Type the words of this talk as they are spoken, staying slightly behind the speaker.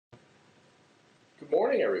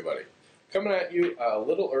morning, everybody. Coming at you a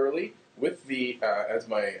little early with the, as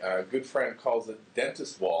my good friend calls it,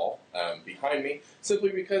 dentist wall behind me, simply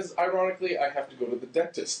because, ironically, I have to go to the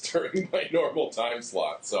dentist during my normal time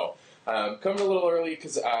slot. So, coming a little early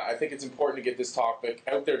because I think it's important to get this topic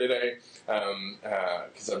out there today,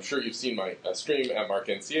 because I'm sure you've seen my stream at Mark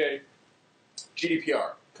NCA.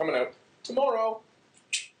 GDPR, coming out tomorrow.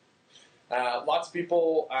 Lots of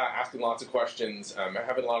people asking lots of questions.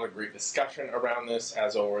 Having a lot of great discussion around this.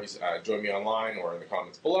 As always, join me online or in the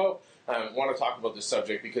comments below. Want to talk about this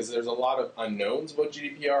subject because there's a lot of unknowns about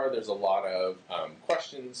GDPR. There's a lot of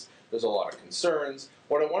questions. There's a lot of concerns.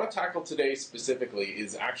 What I want to tackle today specifically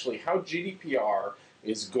is actually how GDPR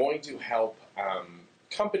is going to help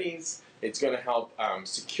companies. It's going to help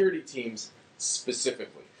security teams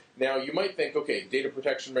specifically. Now, you might think, okay, data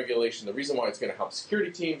protection regulation, the reason why it's going to help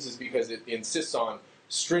security teams is because it insists on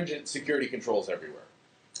stringent security controls everywhere.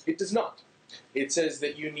 It does not. It says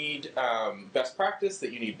that you need best practice,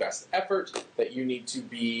 that you need best effort, that you need to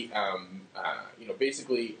be,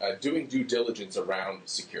 basically doing due diligence around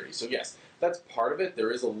security. So yes, that's part of it.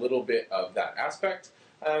 There is a little bit of that aspect.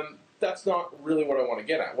 That's not really what I want to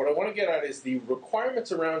get at. What I want to get at is the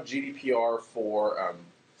requirements around GDPR for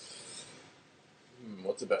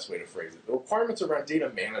what's the best way to phrase it? The requirements around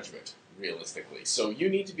data management, realistically. So you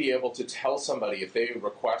need to be able to tell somebody if they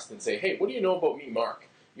request and say, hey, what do you know about me, Mark?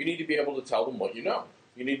 You need to be able to tell them what you know.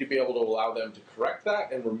 You need to be able to allow them to correct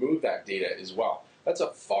that and remove that data as well. That's a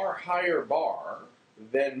far higher bar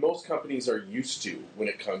than most companies are used to when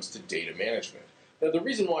it comes to data management. Now, the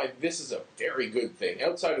reason why this is a very good thing,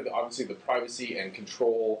 outside of obviously the privacy and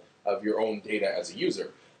control of your own data as a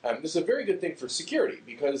user, this is a very good thing for security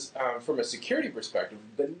because from a security perspective,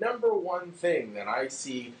 the number one thing that I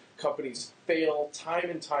see companies fail time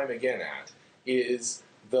and time again at is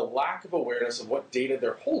the lack of awareness of what data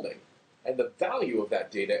they're holding and the value of that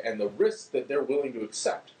data and the risk that they're willing to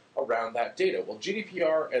accept around that data. Well,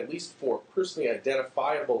 GDPR, at least for personally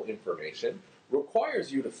identifiable information,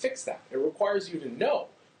 requires you to fix that. It requires you to know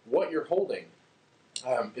what you're holding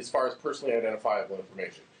as far as personally identifiable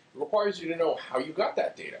information. It requires you to know how you got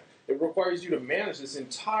that data. It requires you to manage this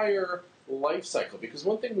entire life cycle because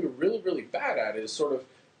one thing we're really, really bad at is sort of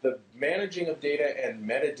the managing of data and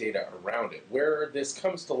metadata around it. Where this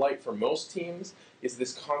comes to light for most teams is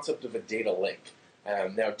this concept of a data lake.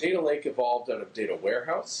 Now, data lake evolved out of data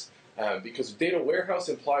warehouse because data warehouse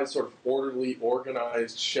implies sort of orderly,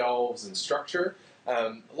 organized shelves and structure.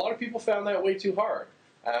 A lot of people found that way too hard.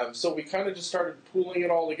 So we kind of just started pooling it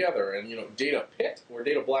all together, and data pit or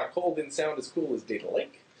data black hole didn't sound as cool as data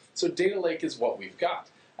lake. So data lake is what we've got.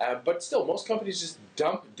 But still, most companies just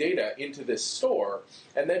dump data into this store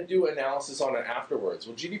and then do analysis on it afterwards.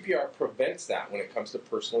 Well, GDPR prevents that when it comes to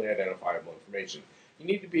personally identifiable information. You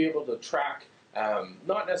need to be able to track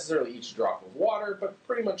not necessarily each drop of water, but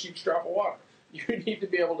pretty much each drop of water. You need to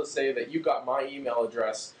be able to say that you got my email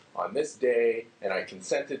address on this day, and I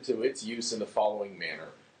consented to its use in the following manner.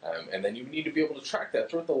 And then you need to be able to track that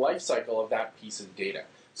throughout the life cycle of that piece of data.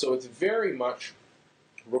 So it's very much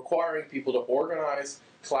requiring people to organize,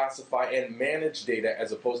 classify, and manage data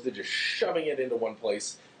as opposed to just shoving it into one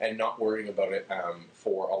place and not worrying about it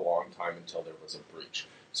for a long time until there was a breach.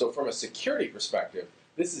 So from a security perspective,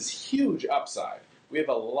 this is huge upside. We have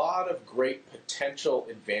a lot of great potential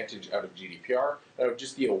advantage out of GDPR, out of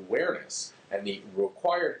just the awareness and the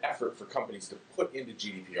required effort for companies to put into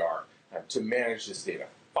GDPR to manage this data,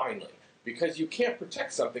 finally. Because you can't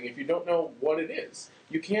protect something if you don't know what it is.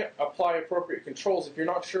 You can't apply appropriate controls if you're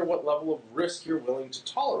not sure what level of risk you're willing to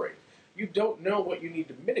tolerate. You don't know what you need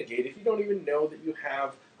to mitigate if you don't even know that you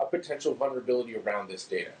have a potential vulnerability around this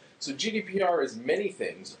data. So GDPR is many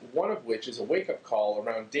things, one of which is a wake-up call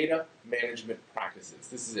around data management practices.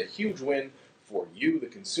 This is a huge win for you, the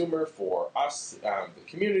consumer, for us, the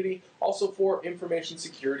community, also for information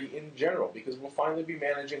security in general, because we'll finally be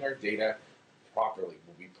managing our data properly.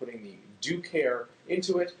 We'll be putting the due care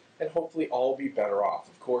into it, and hopefully all be better off.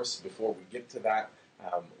 Of course, before we get to that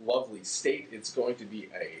lovely state, it's going to be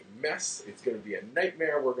a mess. It's going to be a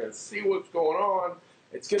nightmare. We're going to see what's going on.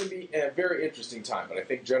 It's going to be a very interesting time, but I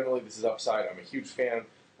think generally this is upside. I'm a huge fan.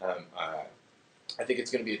 I think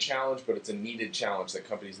it's going to be a challenge, but it's a needed challenge that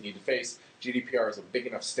companies need to face. GDPR is a big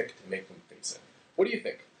enough stick to make them face it. What do you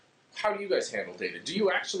think? How do you guys handle data? Do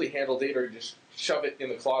you actually handle data or just shove it in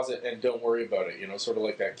the closet and don't worry about it? Sort of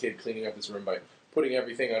like that kid cleaning up his room by putting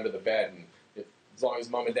everything under the bed, and as long as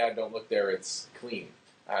mom and dad don't look there, it's clean.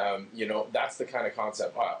 That's the kind of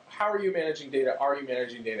concept. How are you managing data? Are you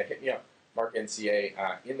managing data? Hit me up, Mark NCA,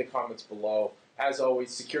 in the comments below. As always,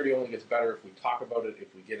 security only gets better if we talk about it,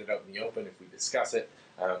 if we get it out in the open, if we discuss it.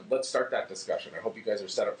 Let's start that discussion. I hope you guys are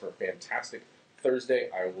set up for a fantastic Thursday.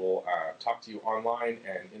 I will talk to you online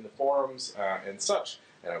and in the forums and such,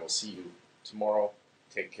 and I will see you tomorrow.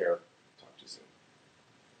 Take care.